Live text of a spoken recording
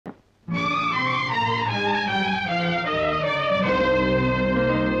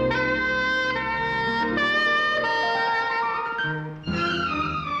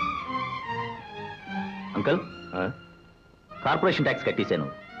Corporation tax కట్టేశాను,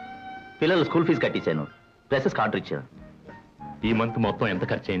 పిల్లల school fee కట్టేశాను, డ్రెస్సెస్ ఆర్డర్ ఇచ్చాను. ఈ మంత్ మొత్తం ఎంత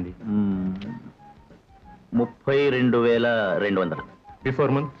ఖర్చు అయింది? 32,200.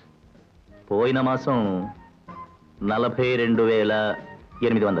 Before month? పోయిన మాసం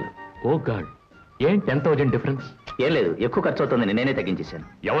 42,800. ఓ గాడ్, ఏం 10,000 డిఫరెన్స్? ఏం లేదు, ఎక్కువ ఖర్చు అవుతుందని నేనే తగ్గించేశాను.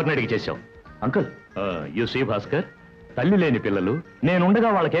 ఎవరిని అడిగి చేశావు? అంకుల్, యు సీ భాస్కర్, తల్లి లేని పిల్లలు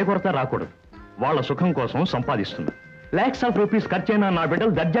నేనుండగా వాళ్ళకి ఏ కొరత రాకూడదు. వాళ్ళ సుఖం కోసం సంపాదిస్తున్నా. లాక్స్ ఆఫ్ రూపీస్ ఖర్చైనా నా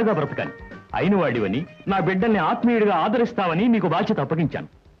బిడ్డలు దర్జాగా బ్రతకాలి. అయిన వాడివని నా బిడ్డల్ని ఆత్మీయుడిగా ఆదరిస్తావని నీకు బాధ్యత అప్పగించాను.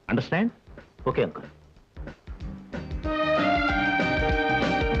 Understand? Okay uncle.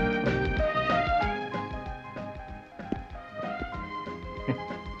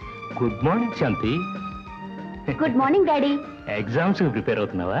 Good morning శాంతి. Good morning daddy. Exams prepare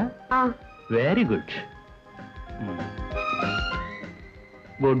అవుతున్నావా? Very good.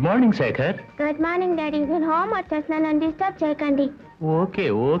 Good morning Shekhar. Good morning daddy. నేను హోమ్ వర్క్ చేస్తున్నాను, నన్ను డిస్టర్బ్ చేయకండి. Okay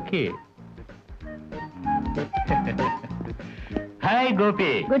okay. Hi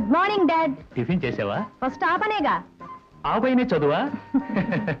Gopi. Good morning dad. Tiffin చేసావా? ఫస్ట్ ఆపనేగా. ఆ పైనే చదువా?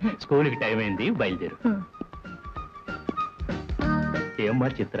 స్కూల్కి టైం అయింది, బయలుదేరు. ఏమ్మా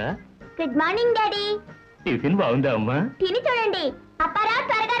చిత్ర? Good morning daddy. టిఫిన్ బాగుందా అమ్మా? తిని చూడండి. అప్పారా,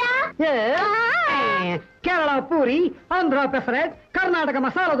 త్వరగా రా. కేరళ పూరి, ఆంధ్ర పెసరెట్, కర్ణాటక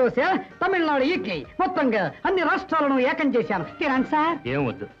మసాలా దోశ, తమిళనాడు ఇడ్లీ, మొత్తంగా అన్ని రాష్ట్రాలను ఏకం చేశాను. తినండి సార్. ఏం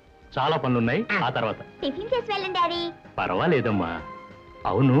వద్దు, చాలా పనులున్నాయి. ఆ తర్వాత టిఫిన్ చేసి వెళ్ళండి డాడీ. పర్వాలేదమ్మా.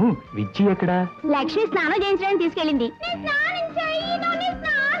 అవును, విజ్జి ఎక్కడా? లక్ష్మి స్నానం చేయించడానికి తీసుకెళ్ళింది.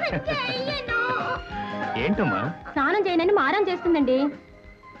 ఏంటమ్మా? స్నానం చేయనని మారం చేస్తుందండి.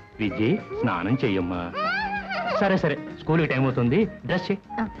 విజ్జి, స్నానం చెయ్యమ్మా. సరే సరే, స్కూల్కి టైం అవుతుంది, డ్రెస్ చెయ్యి.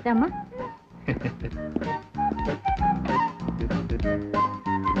 రమ్మా.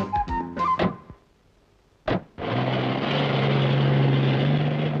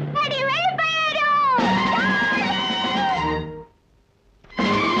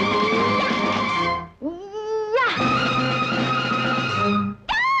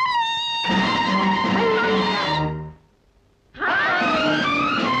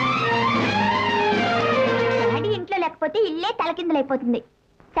 లేకపోతే ఇల్లే తలకిందులైపోతుంది.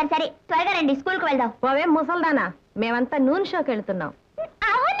 సరే సరే, త్వరగా రండి, స్కూల్కి వెళ్దాం. పోవే ముసల్దానా, మేమంతా నూనె షోకి వెళ్తున్నాం.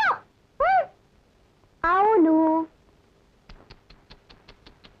 అవును అవును.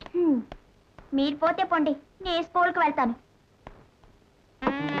 మీరు పోతే పోండి, నేను స్కూల్కి వెళ్తాను.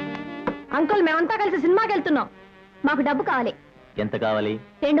 అంకుల్, మేమంతా కలిసి సినిమాకి వెళ్తున్నాం. మాకు డబ్బు కావాలి. ఎంత కావాలి?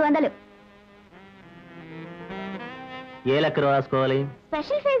 200. ఏ లెక్కలో రాసుకోవాలి?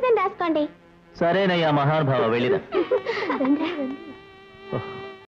 స్పెషల్ ఫీజు అని రాసుకోండి. సరేనయ్యా మహానుభావ, వెళ్ళిరా.